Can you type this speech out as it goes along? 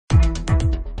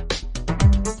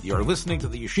You're listening to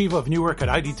the Yeshiva of Newark at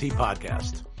IDT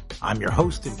podcast. I'm your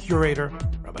host and curator,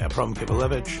 Rabbi Abram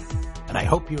Kivelevitz, and I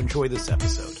hope you enjoy this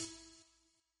episode.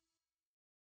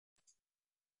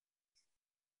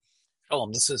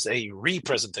 Shalom, this is a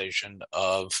re-presentation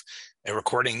of a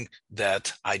recording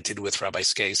that I did with Rabbi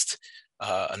Skaist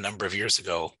a number of years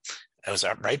ago. It was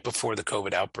right before the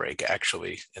COVID outbreak,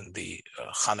 actually, in the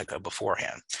Hanukkah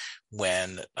beforehand,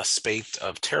 when a spate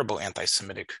of terrible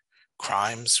anti-Semitic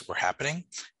crimes were happening,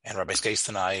 and Rabbi Skaist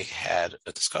and I had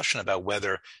a discussion about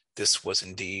whether this was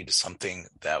indeed something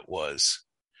that was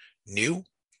new.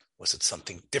 Was it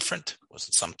something different? Was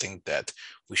it something that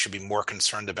we should be more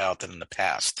concerned about than in the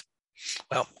past?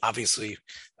 Well, obviously,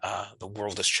 the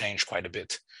world has changed quite a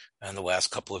bit in the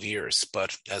last couple of years,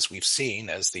 but as we've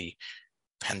seen, as the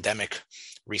pandemic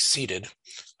receded,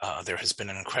 there has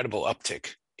been an incredible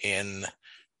uptick in,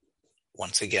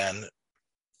 once again,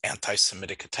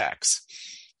 anti-Semitic attacks,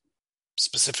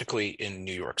 specifically in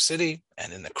New York City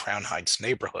and in the Crown Heights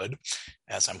neighborhood,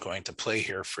 as I'm going to play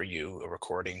here for you a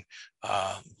recording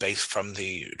based from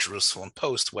the Jerusalem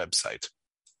Post website.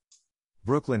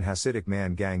 Brooklyn Hasidic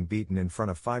man gang beaten in front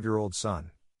of 5-year-old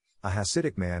son. A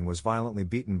Hasidic man was violently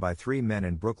beaten by 3 men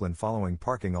in Brooklyn following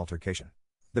parking altercation.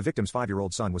 The victim's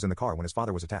 5-year-old son was in the car when his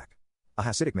father was attacked. A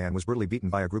Hasidic man was brutally beaten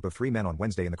by a group of 3 men on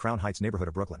Wednesday in the Crown Heights neighborhood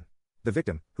of Brooklyn. The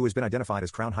victim, who has been identified as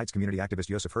Crown Heights community activist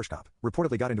Yosef Hershkop,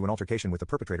 reportedly got into an altercation with the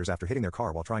perpetrators after hitting their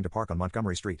car while trying to park on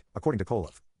Montgomery Street, according to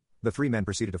Kolov. The 3 men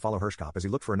proceeded to follow Hershkop as he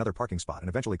looked for another parking spot and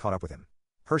eventually caught up with him.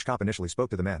 Hershkop initially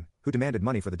spoke to the men, who demanded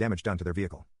money for the damage done to their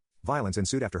vehicle. Violence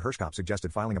ensued after Hershkop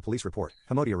suggested filing a police report,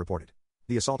 Hamodia reported.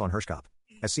 The assault on Hershkop.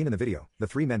 As seen in the video, the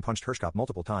 3 men punched Hershkop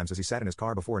multiple times as he sat in his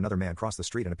car before another man crossed the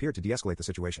street and appeared to de-escalate the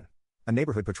situation. A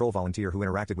neighborhood patrol volunteer who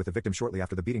interacted with the victim shortly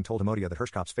after the beating told Hamodia that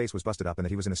Hershkop's face was busted up and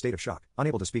that he was in a state of shock,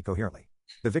 unable to speak coherently.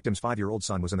 The victim's 5-year-old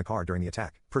son was in the car during the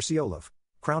attack, per Olov.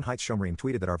 Crown Heights Shomrim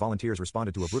tweeted that our volunteers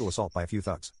responded to a brutal assault by a few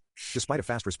thugs. Despite a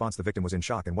fast response, the victim was in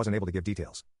shock and wasn't able to give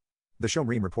details. The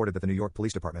Shomrim reported that the New York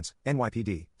Police Department's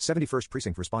NYPD 71st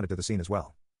Precinct responded to the scene as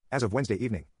well. As of Wednesday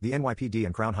evening, the NYPD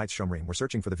and Crown Heights Shomrim were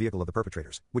searching for the vehicle of the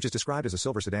perpetrators, which is described as a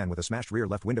silver sedan with a smashed rear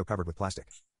left window covered with plastic.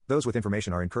 Those with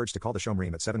information are encouraged to call the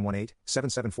Shomrim at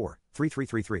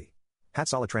 718-774-3333.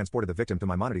 Hatzalah transported the victim to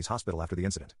Maimonides Hospital after the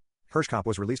incident. Hershkop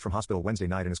was released from hospital Wednesday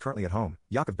night and is currently at home,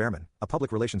 Yaakov Behrman, a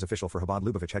public relations official for Chabad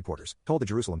Lubavitch headquarters, told the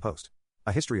Jerusalem Post.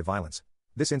 A history of violence.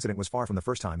 This incident was far from the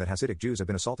first time that Hasidic Jews have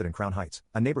been assaulted in Crown Heights,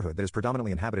 a neighborhood that is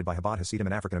predominantly inhabited by Chabad Hasidim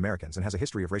and African Americans and has a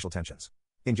history of racial tensions.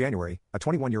 In January, a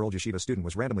 21-year-old yeshiva student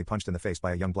was randomly punched in the face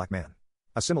by a young black man.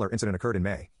 A similar incident occurred in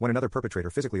May, when another perpetrator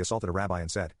physically assaulted a rabbi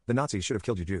and said, "The Nazis should have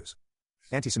killed you Jews."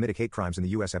 Anti-Semitic hate crimes in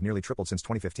the U.S. have nearly tripled since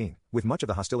 2015, with much of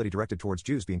the hostility directed towards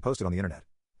Jews being posted on the internet.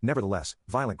 Nevertheless,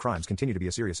 violent crimes continue to be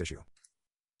a serious issue.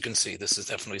 You can see this is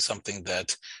definitely something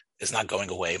that is not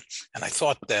going away. And I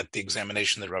thought that the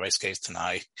examination that Rabbi Skaist and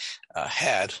I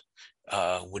had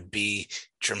would be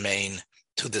germane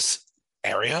to this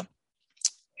area.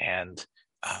 And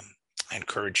I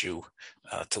encourage you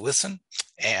to listen.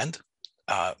 And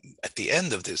at the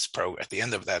end of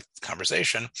that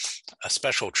conversation, a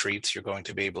special treat, you're going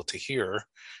to be able to hear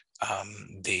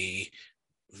the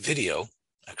video,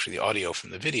 actually the audio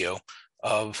from the video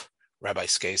of Rabbi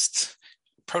Skaist's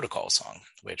protocol song,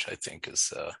 which I think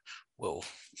will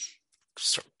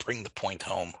sort of bring the point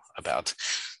home about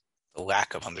the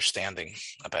lack of understanding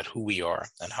about who we are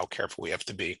and how careful we have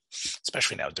to be,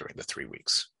 especially now during the 3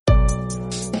 weeks.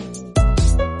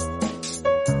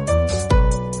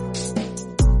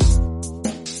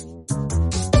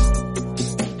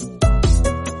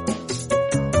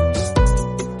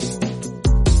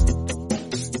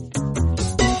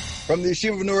 From the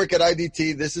Yeshiva of Newark at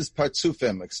IDT, this is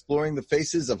Partzufim, exploring the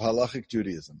faces of halachic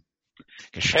Judaism.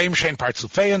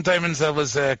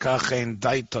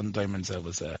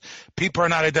 People are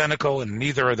not identical, and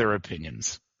neither are their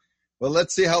opinions. Well,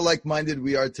 let's see how like-minded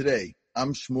we are today.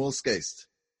 I'm Shmuel Skaist.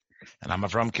 And I'm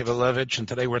Avram Kivelevitz, and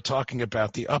today we're talking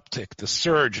about the uptick, the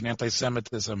surge in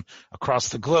anti-Semitism across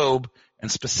the globe, and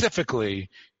specifically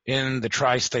in the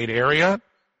tri-state area.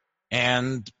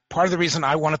 And part of the reason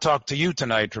I want to talk to you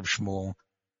tonight, Rav Shmuel,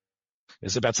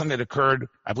 is about something that occurred,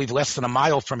 I believe, less than a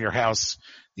mile from your house,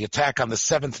 the attack on the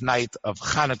 7th night of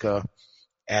Hanukkah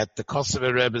at the Kosovo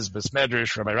Rebbe's Beis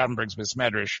Medrash, Rabbi Rothenberg's Beis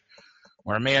Medrash,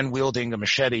 where a man wielding a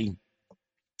machete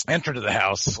entered the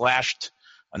house, slashed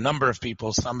a number of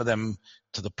people, some of them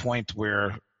to the point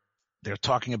where they're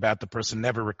talking about the person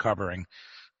never recovering.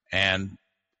 And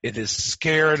it has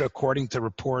scared, according to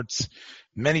reports,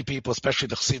 many people, especially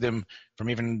the Chassidim,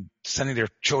 from even sending their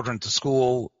children to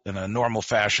school in a normal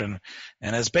fashion,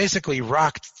 and has basically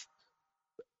rocked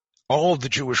all of the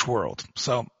Jewish world.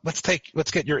 So let's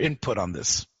get your input on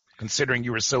this, considering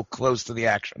you were so close to the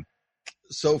action.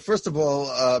 So first of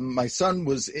all, my son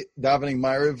was davening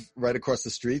Ma'ariv right across the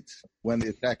street when the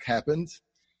attack happened.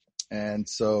 And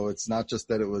so it's not just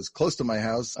that it was close to my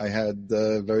house. I had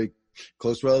a very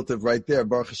close relative right there.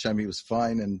 Baruch Hashem, he was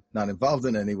fine and not involved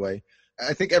in any way.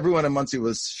 I think everyone in Monsey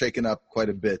was shaken up quite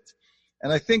a bit.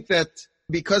 And I think that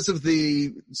because of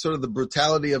the sort of the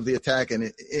brutality of the attack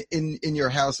and in your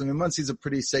house, I mean, Monsey's a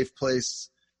pretty safe place.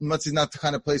 Monsey's not the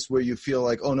kind of place where you feel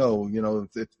like, oh no,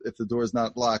 if the door is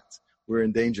not locked, we're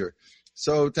in danger.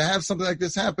 So to have something like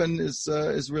this happen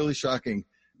is really shocking.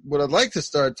 What I'd like to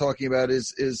start talking about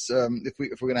is if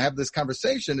we're going to have this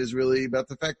conversation is really about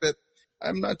the fact that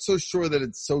I'm not so sure that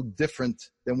it's so different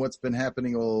than what's been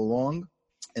happening all along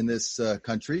in this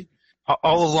country.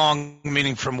 All along,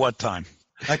 meaning from what time?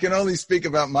 I can only speak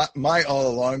about my all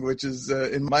along, which is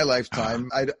in my lifetime.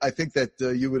 I think that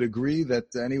you would agree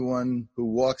that anyone who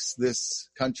walks this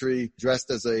country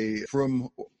dressed as a frum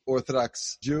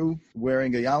Orthodox Jew,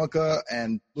 wearing a yarmulke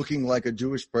and looking like a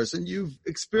Jewish person, you've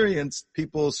experienced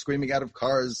people screaming out of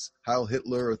cars, Heil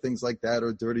Hitler or things like that,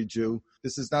 or dirty Jew.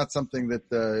 This is not something that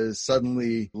is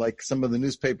suddenly, like some of the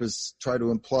newspapers try to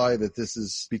imply, that this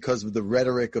is because of the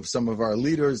rhetoric of some of our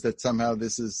leaders, that somehow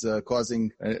this is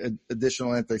causing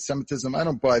additional anti-Semitism. I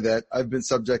don't buy that. I've been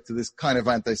subject to this kind of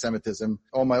anti-Semitism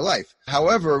all my life.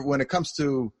 However, when it comes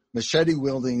to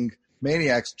machete-wielding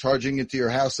maniacs charging into your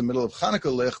house in the middle of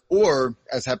Hanukkah Lich, or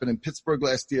as happened in Pittsburgh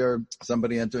last year,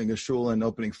 somebody entering a shul and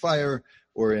opening fire,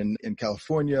 or in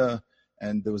California,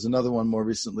 and there was another one more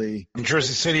recently. In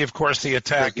Jersey City, of course, the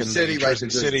attack in Jersey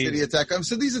City attack.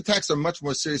 So these attacks are much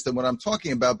more serious than what I'm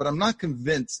talking about, but I'm not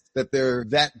convinced that they're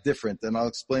that different, and I'll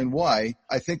explain why.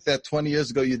 I think that 20 years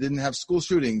ago you didn't have school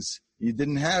shootings. You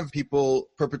didn't have people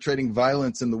perpetrating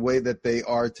violence in the way that they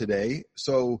are today.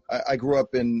 So I grew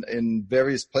up in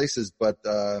various places, but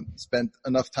spent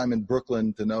enough time in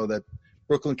Brooklyn to know that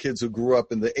Brooklyn kids who grew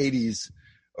up in the 80s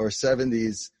or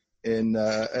 70s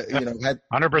had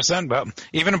 100%. But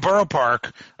even in Borough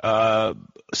Park,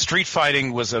 street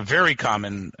fighting was a very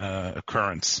common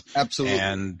occurrence. Absolutely.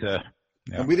 And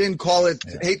we didn't call it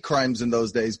hate crimes in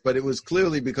those days, but it was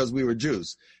clearly because we were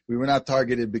Jews. We were not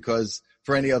targeted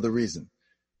for any other reason.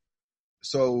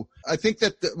 So I think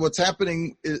that what's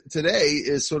happening today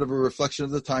is sort of a reflection of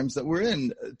the times that we're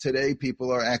in. Today,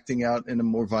 people are acting out in a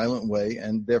more violent way,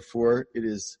 and therefore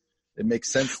it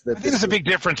makes sense that I think there's a big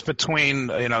difference between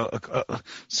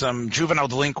some juvenile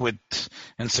delinquent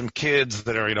and some kids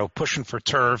that are pushing for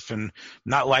turf and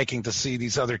not liking to see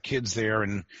these other kids there,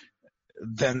 and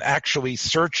then actually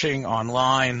searching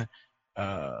online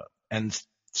and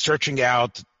searching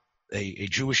out a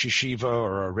Jewish yeshiva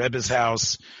or a Rebbe's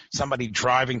house, somebody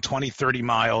driving 20, 30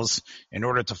 miles in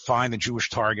order to find the Jewish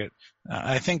target.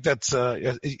 I think that's,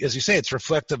 as you say, it's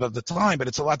reflective of the time, but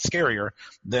it's a lot scarier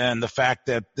than the fact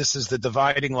that this is the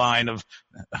dividing line of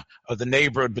the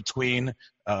neighborhood between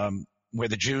where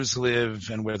the Jews live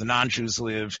and where the non-Jews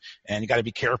live, and you got to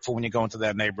be careful when you go into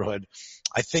that neighborhood.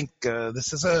 I think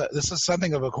this is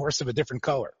something of a horse of a different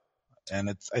color,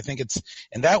 and I think it's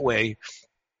in that way.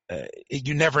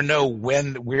 You never know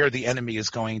where the enemy is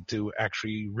going to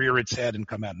actually rear its head and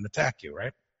come out and attack you,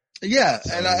 right? Yeah,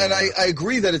 so, and I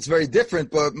agree that it's very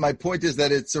different, but my point is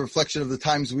that it's a reflection of the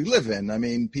times we live in. I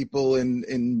mean, people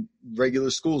in regular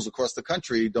schools across the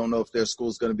country don't know if their school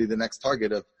is going to be the next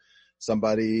target of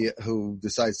somebody who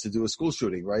decides to do a school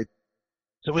shooting, right?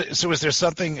 So is there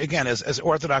something, again, as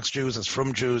Orthodox Jews, as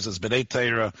Frum Jews, as B'nai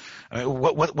Torah,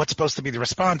 what's supposed to be the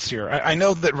response here? I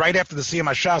know that right after the Siyum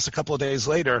HaShas, a couple of days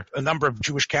later, a number of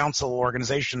Jewish council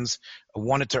organizations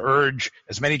wanted to urge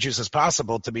as many Jews as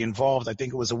possible to be involved. I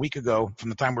think it was a week ago from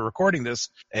the time we're recording this,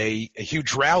 a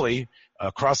huge rally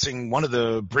crossing one of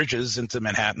the bridges into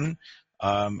Manhattan.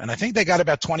 And I think they got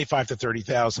about 25 to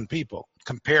 30,000 people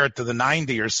compared to the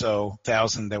 90 or so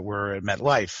thousand that were at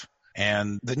MetLife.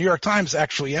 And the New York Times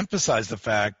actually emphasized the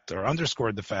fact, or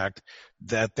underscored the fact,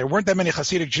 that there weren't that many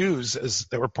Hasidic Jews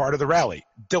that were part of the rally.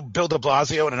 Bill de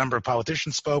Blasio and a number of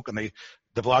politicians spoke, and de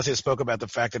Blasio spoke about the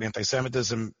fact that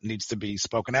anti-Semitism needs to be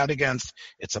spoken out against.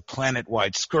 It's a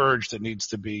planet-wide scourge that needs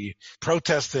to be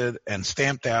protested and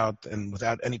stamped out and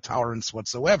without any tolerance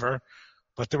whatsoever.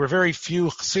 But there were very few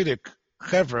Hasidic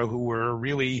chevra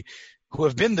who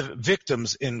have been the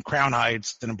victims in Crown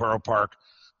Heights and in Borough Park,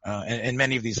 and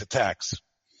many of these attacks.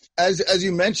 As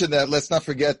you mentioned that, let's not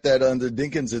forget that under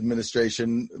Dinkins'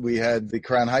 administration, we had the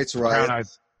Crown Heights riot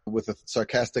with a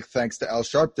sarcastic thanks to Al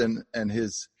Sharpton and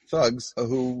his thugs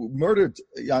who murdered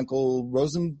Yankel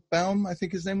Rosenbaum, I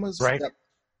think his name was. Right.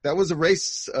 That was a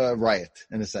race riot,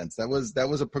 in a sense. That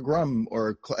was a pogrom,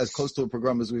 or as close to a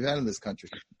pogrom as we've had in this country.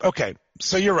 Okay,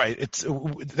 so you're right.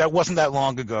 That wasn't that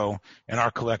long ago in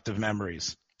our collective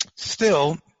memories.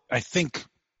 Still, I think,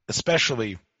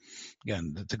 especially,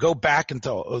 again, to go back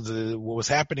into what was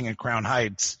happening in Crown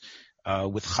Heights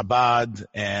with Chabad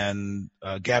and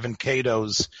Gavin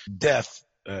Cato's death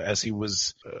as he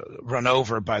was run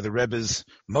over by the Rebbe's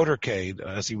motorcade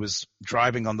as he was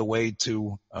driving on the way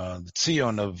to the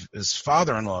Tzion of his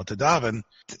father-in-law, to daven.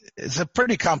 It's a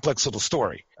pretty complex little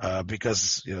story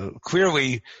because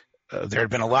clearly there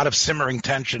had been a lot of simmering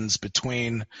tensions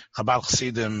between Chabad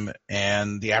Chassidim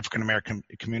and the African American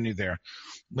community there,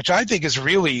 which I think is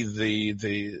really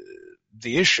the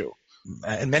issue.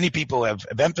 And many people have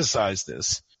emphasized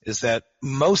this, is that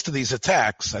most of these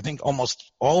attacks, I think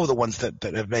almost all of the ones that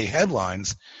have made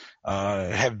headlines,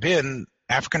 have been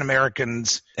African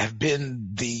Americans, have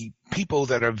been the people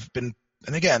that have been,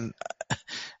 and again,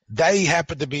 it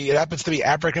happens to be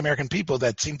African American people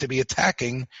that seem to be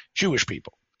attacking Jewish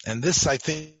people. And this, I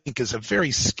think, is a very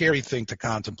scary thing to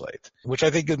contemplate, which I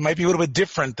think it might be a little bit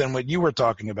different than what you were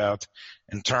talking about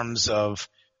in terms of,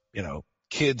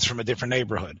 kids from a different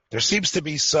neighborhood. There seems to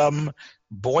be some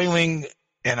boiling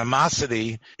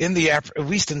animosity in at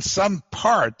least in some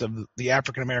part of the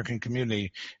African American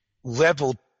community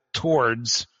leveled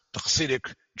towards the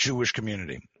Hasidic Jewish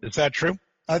community. Is that true?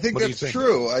 I think that's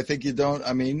true. I think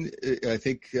I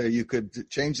think you could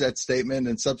change that statement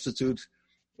and substitute,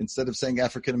 instead of saying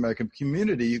African American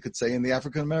community, you could say in the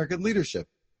African American leadership.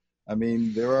 I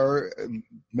mean, there are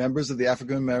members of the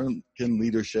African American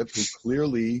leadership who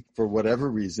clearly, for whatever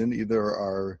reason, either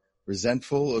are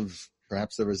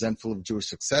perhaps they're resentful of Jewish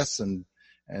success and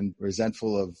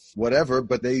resentful of whatever,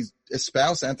 but they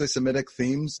espouse anti-Semitic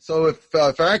themes. So if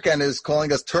Farrakhan is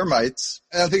calling us termites,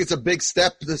 I don't think it's a big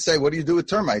step to say, what do you do with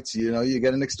termites? You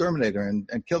get an exterminator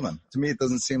and kill them. To me, it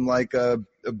doesn't seem like a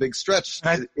big stretch.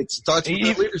 It starts with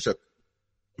the leadership.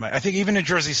 I think even in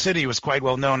Jersey City, it was quite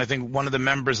well known. I think one of the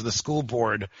members of the school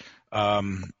board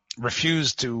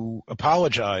refused to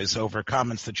apologize over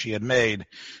comments that she had made,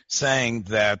 saying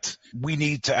that we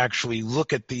need to actually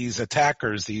look at these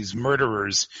attackers, these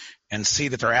murderers, and see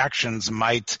that their actions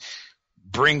might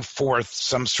bring forth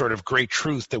some sort of great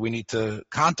truth that we need to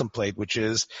contemplate, which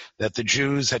is that the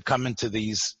Jews had come into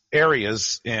these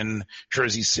areas in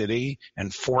Jersey City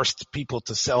and forced people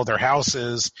to sell their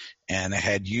houses and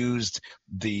had used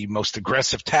the most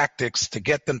aggressive tactics to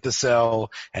get them to sell,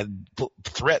 had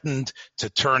threatened to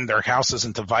turn their houses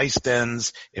into vice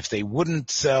dens if they wouldn't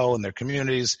sell in their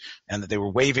communities, and that they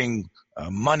were waving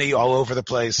money all over the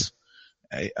place.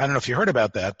 I don't know if you heard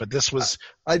about that, but this was...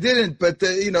 I didn't, but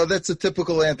that's a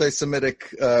typical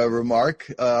anti-Semitic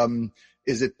remark.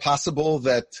 Is it possible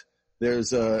that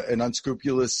there's an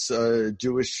unscrupulous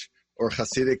Jewish or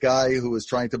Hasidic guy who was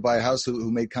trying to buy a house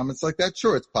who made comments like that?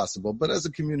 Sure, it's possible. But as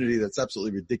a community, that's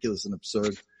absolutely ridiculous and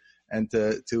absurd. And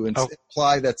to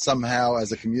imply that somehow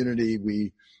as a community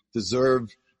we deserve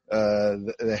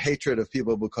the hatred of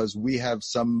people because we have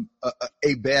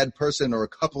a bad person or a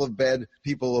couple of bad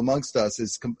people amongst us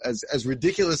is as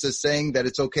ridiculous as saying that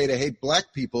it's okay to hate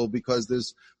black people because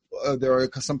there are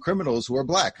some criminals who are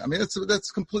black. I mean,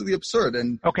 that's completely absurd.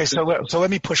 And okay, so let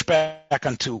me push back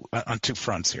on two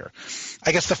fronts here.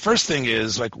 I guess the first thing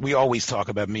is, like we always talk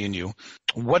about, me and you,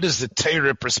 what is the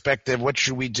Torah perspective? What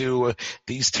should we do?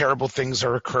 These terrible things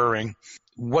are occurring.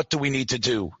 What do we need to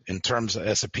do in terms of,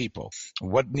 as a people?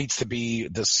 What needs to be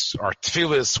our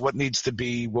tefillas? What needs to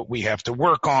be what we have to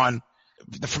work on?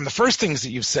 From the first things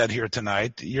that you've said here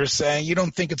tonight, you're saying you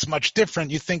don't think it's much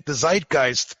different. You think the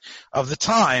zeitgeist of the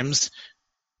times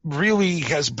really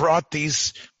has brought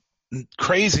these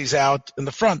crazies out in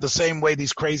the front, the same way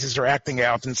these crazies are acting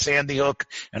out in Sandy Hook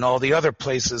and all the other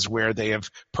places where they have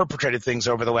perpetrated things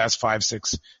over the last 5,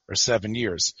 6, or 7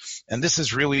 years. And this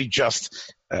is really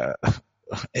just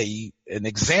an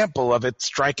example of it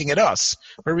striking at us,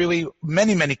 where really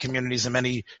many communities and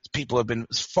many people have been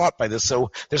fought by this.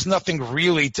 So there's nothing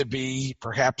really to be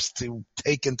perhaps to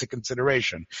take into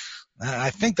consideration. I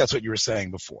think that's what you were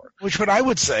saying before, which what I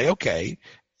would say, okay,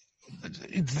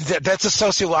 that's a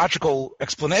sociological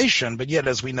explanation, but yet,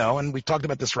 as we know, and we talked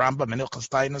about this Rambam and Hilchos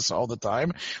Tainus all the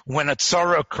time, when a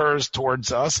tzara occurs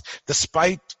towards us,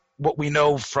 despite what we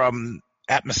know from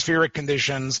atmospheric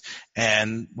conditions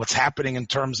and what's happening in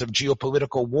terms of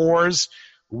geopolitical wars,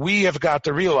 we have got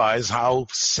to realize how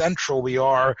central we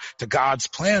are to God's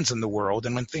plans in the world.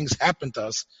 And when things happen to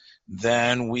us,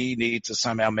 then we need to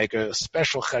somehow make a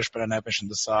special cheshbon nefesh and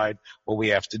decide what we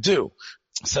have to do.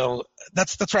 So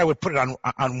that's where I would put it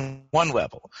on one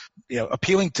level.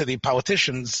 Appealing to the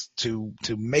politicians to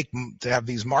have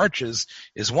these marches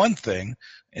is one thing.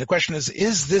 And the question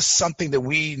is this something that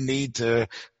we need to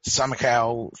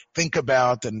somehow think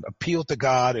about and appeal to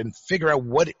God and figure out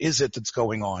what is it that's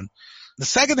going on? The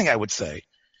second thing I would say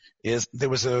is there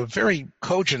was a very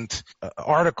cogent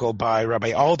article by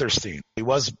Rabbi Alderstein. He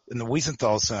was in the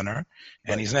Wiesenthal Center,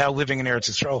 and he's now living in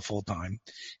Eretz Yisrael full time.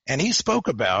 And he spoke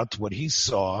about what he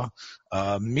saw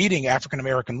meeting African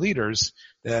American leaders,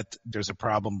 that there's a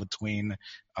problem between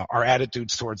our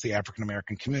attitudes towards the African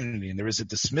American community, and there is a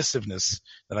dismissiveness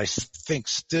that I think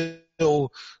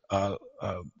still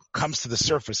comes to the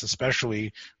surface,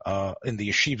 especially in the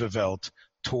yeshiva Welt,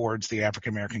 towards the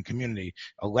African American community,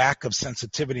 a lack of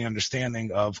sensitivity and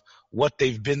understanding of what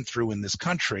they've been through in this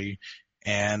country.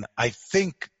 And I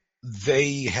think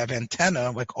they have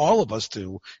antenna like all of us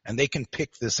do, and they can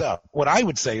pick this up. What I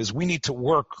would say is we need to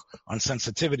work on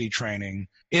sensitivity training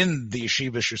in the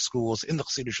yeshivish schools, in the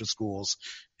chassidish schools,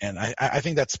 and I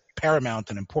think that's paramount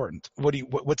and important.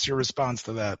 What's your response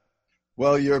to that?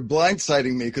 Well, you're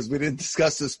blindsiding me because we didn't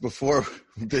discuss this before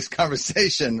this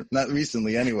conversation, not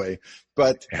recently anyway.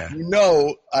 But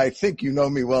I think you know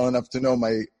me well enough to know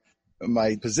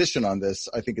my position on this.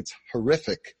 I think it's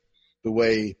horrific the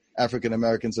way African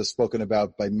Americans are spoken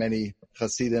about by many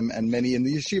Hasidim and many in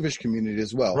the yeshivish community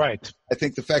as well. Right. I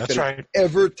think the fact that it's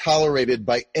ever tolerated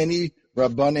by any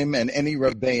Rabbanim and any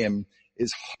Rabbeim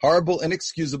is horrible,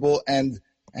 inexcusable, and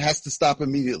has to stop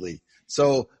immediately.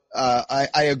 So I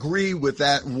agree with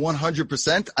that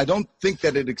 100%. I don't think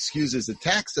that it excuses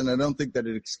attacks, and I don't think that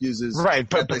it excuses right.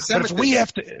 But if we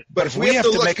have to, if we have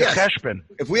to make a cheshbon,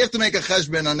 if we have to make a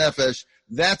cheshbon on nefesh,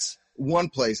 that's one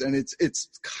place, and it's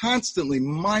constantly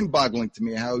mind-boggling to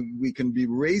me how we can be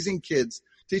raising kids,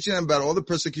 teaching them about all the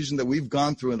persecution that we've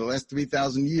gone through in the last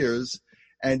 3,000 years,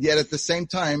 and yet at the same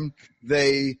time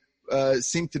they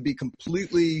seem to be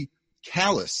completely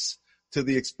callous to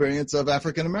the experience of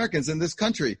African Americans in this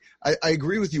country. I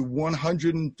agree with you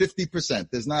 150%.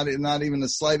 There's not even a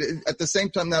slight. At the same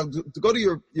time, now to go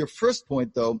to your first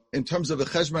point though, in terms of the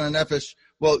cheshbon and nefesh,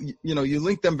 well, you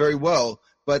link them very well.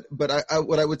 But what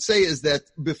I would say is that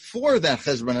before that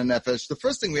cheshbon and nefesh, the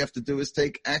first thing we have to do is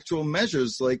take actual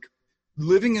measures, like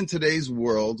living in today's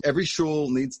world. Every shul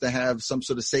needs to have some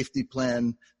sort of safety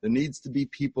plan. There needs to be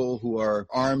people who are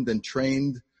armed and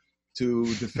trained to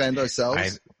defend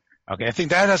ourselves. Okay, I think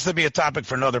that has to be a topic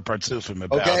for another partzufim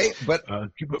about. Okay, but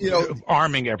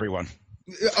arming everyone.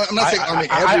 I'm not saying arming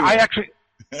everyone. I actually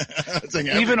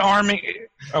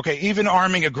even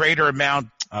arming a greater amount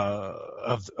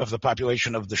of the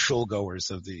population of the shul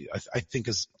goers I think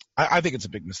it's a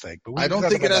big mistake. But I don't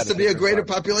think it has to be a greater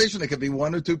population. It could be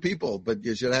one or two people, but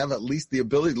you should have at least the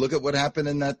ability. Look at what happened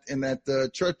in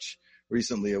that church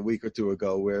recently, a week or two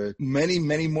ago, where many,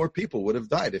 many more people would have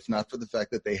died if not for the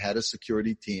fact that they had a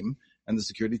security team and the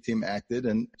security team acted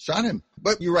and shot him.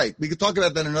 But you're right. We could talk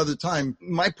about that another time.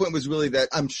 My point was really that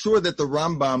I'm sure that the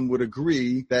Rambam would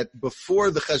agree that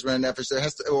before the cheshbon and nefesh, there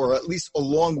has to, or at least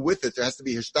along with it, there has to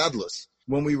be hishtadlus.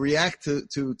 When we react to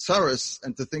tsaros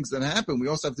and to things that happen, we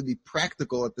also have to be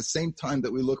practical at the same time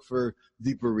that we look for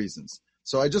deeper reasons.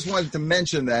 So I just wanted to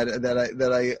mention that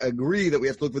I agree that we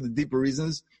have to look for the deeper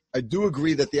reasons. I do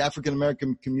agree that the African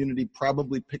American community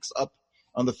probably picks up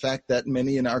on the fact that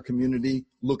many in our community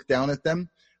look down at them.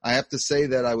 I have to say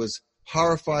that I was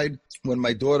horrified when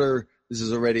my daughter, this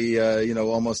is already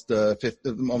almost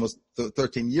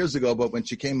 13 years ago, but when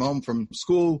she came home from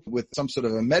school with some sort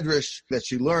of a medrash that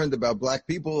she learned about black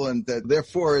people, and that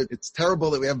therefore it's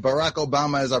terrible that we have Barack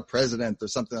Obama as our president or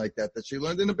something like that she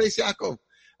learned in the Beis Yaakov.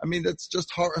 I mean, that's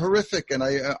just horrific. And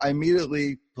I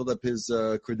immediately pulled up his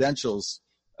credentials,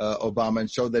 Obama, and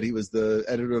showed that he was the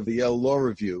editor of the Yale Law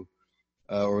Review,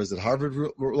 or was it Harvard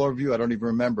Law Review? I don't even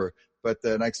remember. But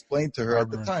and I explained to her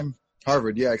at the time,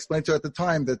 Harvard, I explained to her at the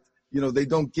time that they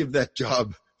don't give that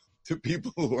job to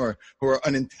people who are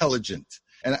unintelligent.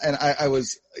 And I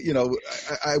was,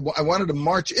 I wanted to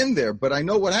march in there, but I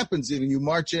know what happens when you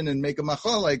march in and make a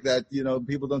machal like that.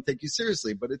 People don't take you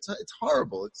seriously. But it's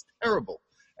horrible. It's terrible.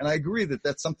 And I agree that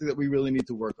that's something that we really need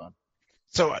to work on.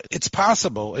 So it's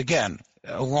possible, again,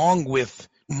 along with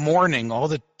mourning all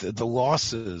the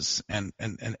losses and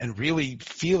really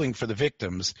feeling for the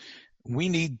victims, we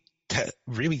need to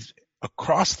really,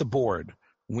 across the board,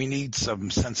 we need some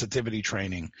sensitivity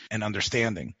training and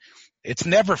understanding. It's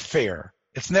never fair.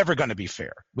 It's never going to be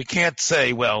fair. We can't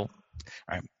say, well,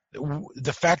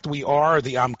 the fact we are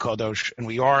the Am Kadosh and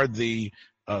we are the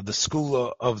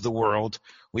Skula of the world,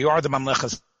 we are the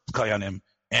Mamlechas Kayanim,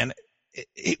 and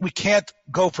we can't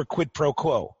go for quid pro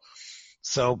quo.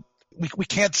 So we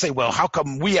can't say, well, how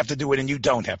come we have to do it and you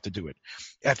don't have to do it?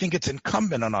 I think it's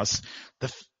incumbent on us.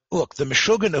 Look, the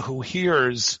Meshugana who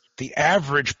hears the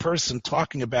average person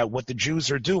talking about what the Jews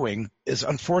are doing is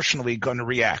unfortunately going to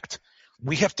react.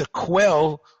 We have to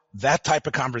quell that type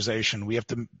of conversation. We have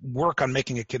to work on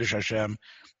making a Kiddush Hashem.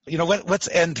 Let's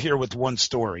end here with one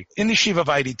story. In the Yeshiva of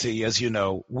IDT, as you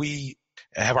know, we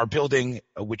have our building,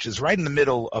 which is right in the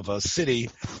middle of a city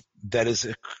that is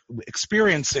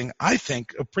experiencing, I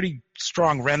think, a pretty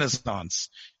strong renaissance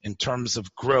in terms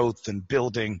of growth and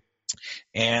building.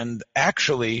 And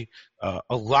actually,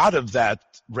 a lot of that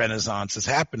renaissance is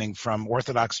happening from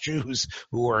Orthodox Jews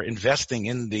who are investing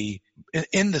in the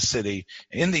city,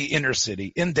 in the inner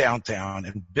city, in downtown,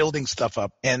 and building stuff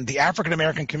up. And the African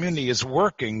American community is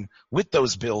working with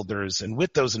those builders and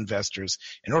with those investors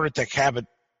in order to have it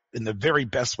in the very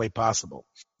best way possible.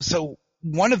 So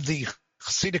one of the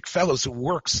Hasidic fellows who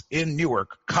works in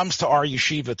Newark comes to our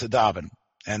yeshiva to daven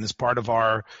and is part of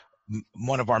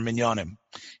one of our minyanim.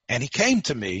 And he came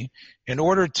to me in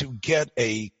order to get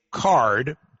a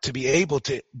card to be able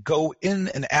to go in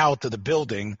and out of the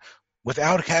building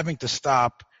without having to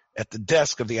stop at the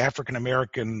desk of the African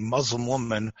American Muslim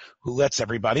woman who lets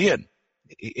everybody in.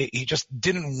 He just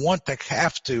didn't want to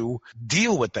have to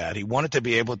deal with that. He wanted to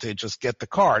be able to just get the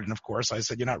card. And of course, I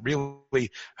said, you're not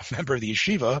really a member of the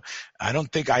yeshiva. I don't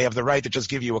think I have the right to just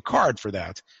give you a card for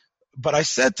that. But I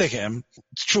said to him,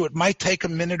 it's true, it might take a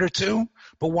minute or two,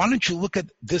 but why don't you look at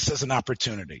this as an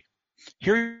opportunity?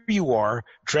 Here you are,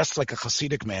 dressed like a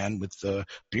Hasidic man with the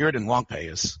beard and long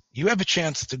payas. You have a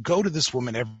chance to go to this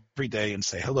woman every day and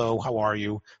say, hello, how are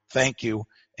you? Thank you.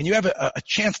 And you have a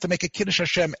chance to make a Kiddush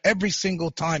Hashem every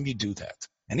single time you do that.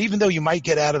 And even though you might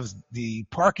get out of the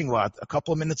parking lot a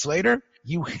couple of minutes later,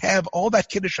 you have all that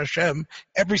Kiddush Hashem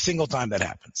every single time that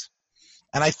happens.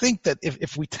 And I think that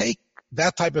if we take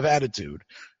that type of attitude,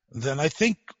 then I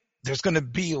think there's going to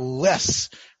be less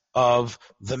of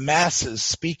the masses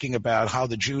speaking about how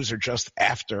the Jews are just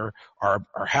after our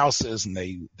houses and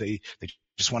they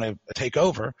just want to take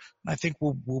over. And I think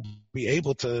we'll be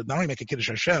able to not only make a Kiddush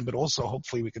Hashem, but also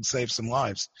hopefully we can save some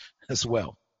lives as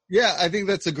well. Yeah, I think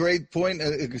that's a great point.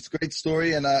 It's a great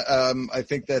story, and I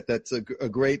think that's a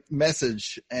great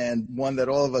message, and one that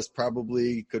all of us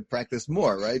probably could practice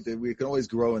more. Right? We can always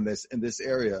grow in this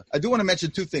area. I do want to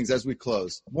mention two things as we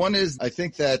close. One is I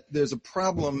think that there's a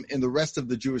problem in the rest of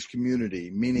the Jewish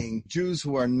community, meaning Jews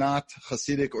who are not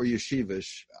Hasidic or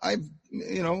yeshivish.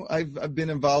 I've been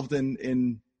involved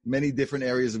in many different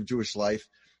areas of Jewish life.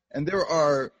 And there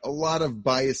are a lot of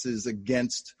biases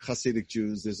against Hasidic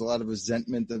Jews. There's a lot of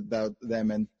resentment about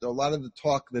them. And a lot of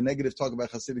the negative talk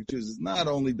about Hasidic Jews is not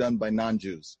only done by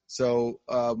non-Jews. So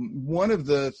one of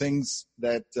the things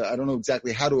that I don't know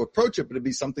exactly how to approach it, but it'd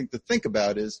be something to think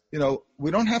about is, we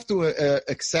don't have to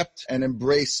accept and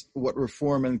embrace what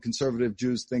Reform and conservative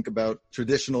Jews think about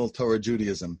traditional Torah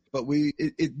Judaism. But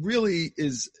it really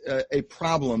is a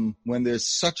problem when there's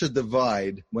such a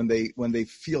divide, when they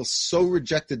feel so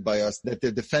rejected by us that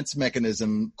their defense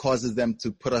mechanism causes them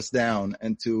to put us down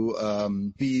and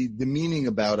to be demeaning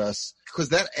about us, because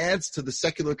that adds to the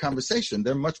secular conversation.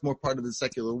 They're much more part of the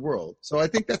secular world. So I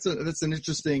think that's an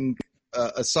interesting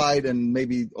aside, and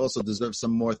maybe also deserves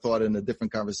some more thought in a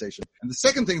different conversation. And the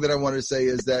second thing that I wanted to say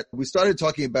is that we started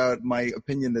talking about my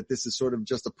opinion that this is sort of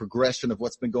just a progression of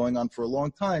what's been going on for a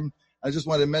long time. I just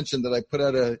wanted to mention that I put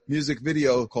out a music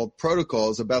video called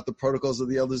Protocols about the Protocols of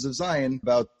the Elders of Zion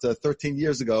about 13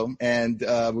 years ago. And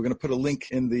we're going to put a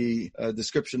link in the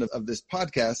description of this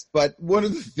podcast. But one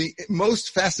of the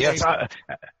most fascinating... Yes,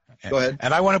 go ahead.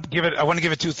 And I want to give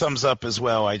it 2 thumbs up as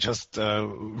well. I just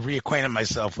reacquainted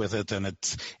myself with it, and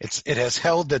it has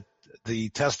held the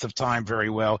test of time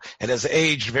very well. It has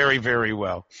aged very, very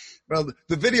well. Well,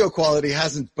 the video quality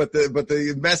hasn't, but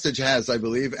the message has, I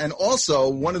believe. And also,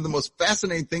 one of the most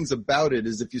fascinating things about it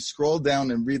is if you scroll down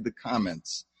and read the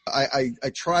comments. I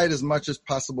tried as much as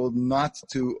possible not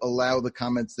to allow the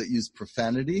comments that use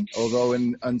profanity, although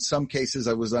in some cases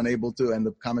I was unable to, and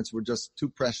the comments were just too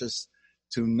precious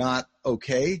to not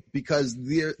okay, because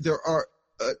there are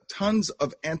tons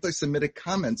of anti-Semitic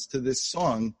comments to this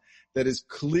song that is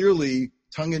clearly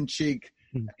tongue-in-cheek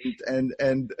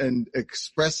and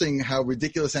expressing how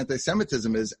ridiculous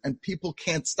anti-Semitism is, and people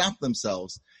can't stop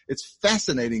themselves. It's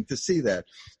fascinating to see that.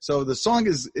 So the song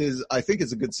is I think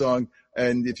it's a good song,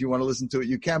 and if you want to listen to it,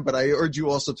 you can. But I urge you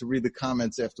also to read the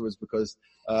comments afterwards, because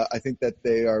I think that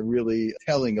they are really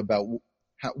telling about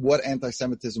what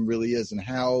anti-Semitism really is and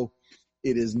how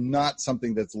it is not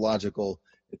something that's logical.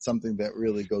 It's something that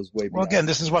really goes way beyond. Well, again,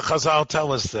 this is what Chazal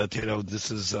tell us, that,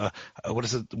 this is, what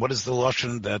is it? What is the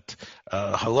Lashon that,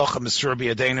 halacha misur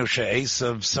b'yadeinu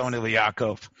she'esav son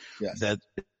Yaakov? Yes. That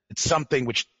it's something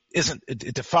which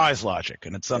it defies logic,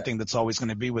 and it's something that's always going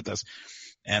to be with us.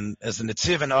 And as the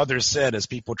Netziv and others said, as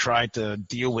people tried to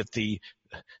deal with the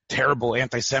terrible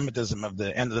anti-Semitism of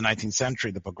the end of the 19th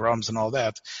century, the pogroms and all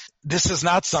that, this is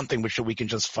not something which we can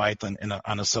just fight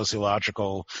on a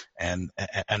sociological and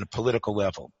a political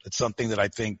level. It's something that I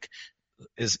think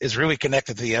is really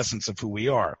connected to the essence of who we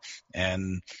are.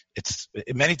 And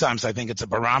many times I think it's a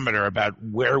barometer about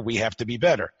where we have to be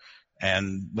better.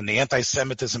 And when the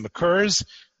anti-Semitism occurs,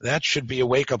 that should be a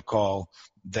wake-up call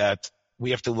that we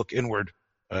have to look inward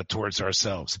towards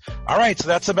ourselves. All right, so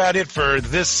that's about it for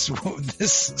this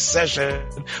session.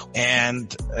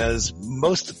 And as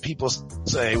most people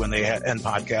say when they end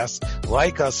podcasts,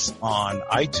 like us on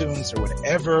iTunes or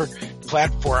whatever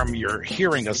platform you're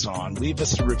hearing us on. Leave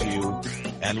us a review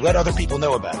and let other people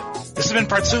know about it. This has been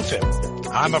Partsufim.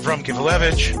 I'm Avram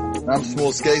Kivelevich. I'm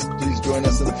Shmuel Skase. Please join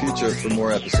us in the future for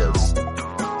more episodes.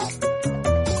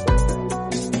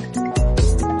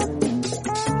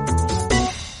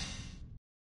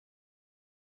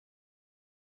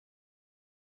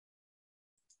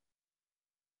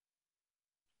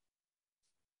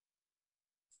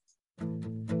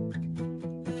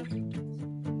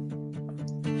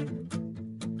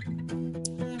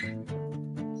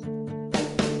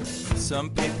 Some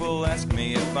people ask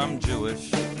me if I'm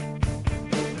Jewish.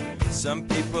 Some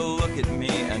people look at me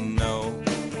and know.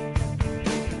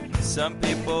 Some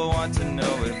people want to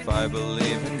know if I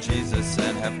believe in Jesus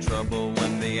and have trouble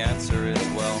when the answer is,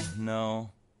 well,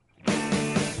 no.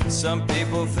 Some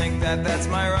people think that that's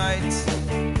my right.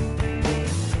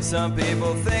 Some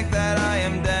people think that I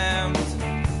am damned.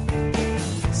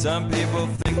 Some people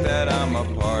think that I'm a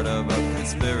part of a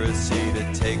conspiracy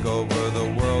to take over the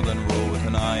world and rule with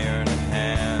an iron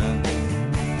hand.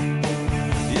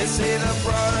 You see, the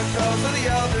protocols of the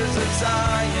elders of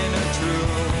Zion are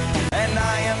true, and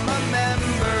I am a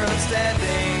member of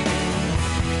standing.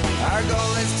 Our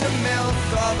goal is to milk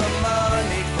all the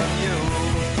money from you.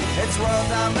 It's world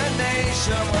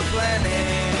domination we're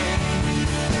planning.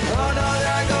 Oh no,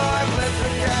 there I go, I've let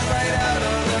the cat right out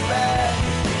of the bag.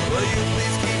 Will you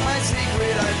please keep my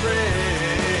secret, I pray?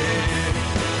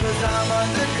 'Cause I'm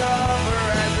undercover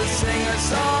as a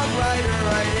singer-songwriter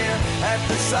right here at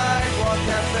the Sidewalk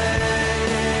Cafe.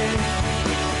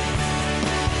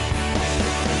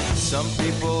 Some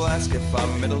people ask if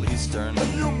I'm Middle Eastern. Are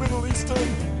you Middle Eastern?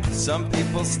 Some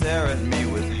people stare at me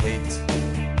with hate.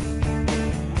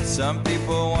 Some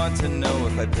people want to know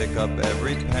if I pick up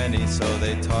every penny, so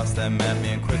they toss them at me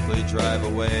and quickly drive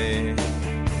away.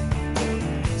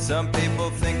 Some people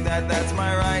think that that's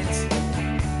my right.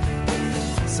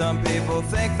 Some people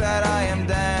think that I am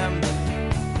damned.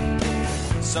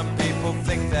 Some people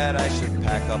think that I should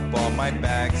pack up all my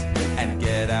bags and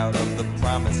get out of the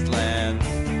promised land.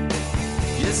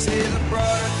 You see, the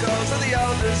protocols of the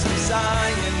elders of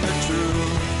Zion are true,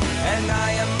 and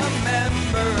I am a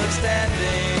member of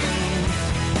standing.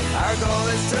 Our goal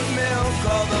is to milk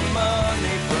all the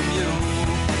money from you.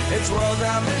 It's world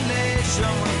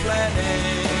domination we're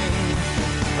planning.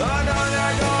 Oh no, there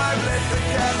I go, I've let the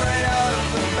cat right out of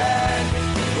the bag.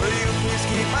 Will you please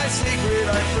keep my secret,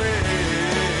 I pray?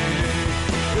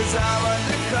 'Cause I'm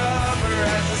undercover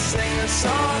as a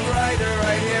singer-songwriter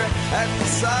right here at the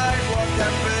Sidewalk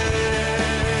Cafe.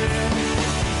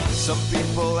 Some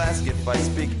people ask if I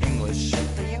speak English.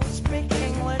 Do you speak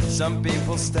English? Some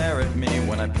people stare at me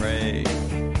when I pray.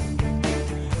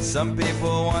 Some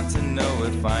people want to know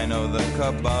if I know the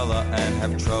Kabbalah and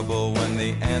have trouble when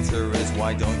the answer is,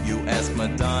 why don't you ask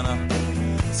Madonna?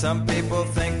 Some people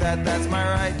think that that's my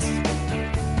right.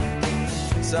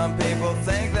 Some people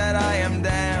think that I am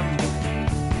damned.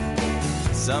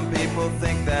 Some people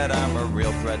think that I'm a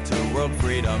real threat to world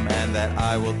freedom and that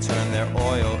I will turn their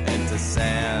oil into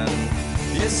sand.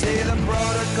 You see, the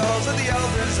protocols of the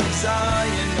elders of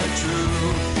Zion are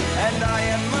true, and I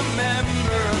am a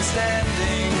member of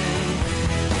standing.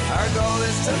 Our goal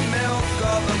is to milk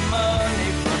all the money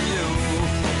from you.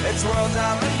 It's world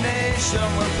domination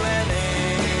we're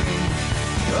planning.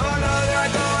 Oh no, there I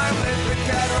go, I've let the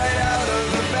cat right out of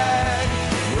the bag.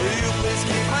 Will you please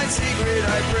keep my secret,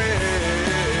 I pray?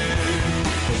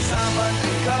 'Cause I'm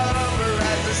undercover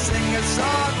as a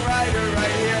singer-songwriter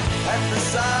right here at the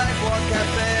Sidewalk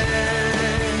Cafe.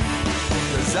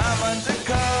 'Cause I'm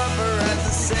undercover as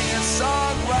a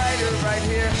singer-songwriter right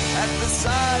here at the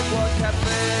Sidewalk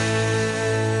Cafe.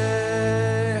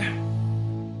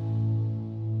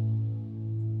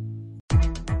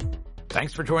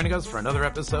 Thanks for joining us for another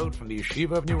episode from the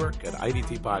Yeshiva of Newark at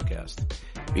IDT Podcast.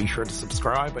 Be sure to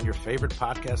subscribe on your favorite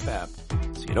podcast app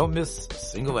so you don't miss a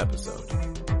single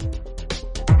episode.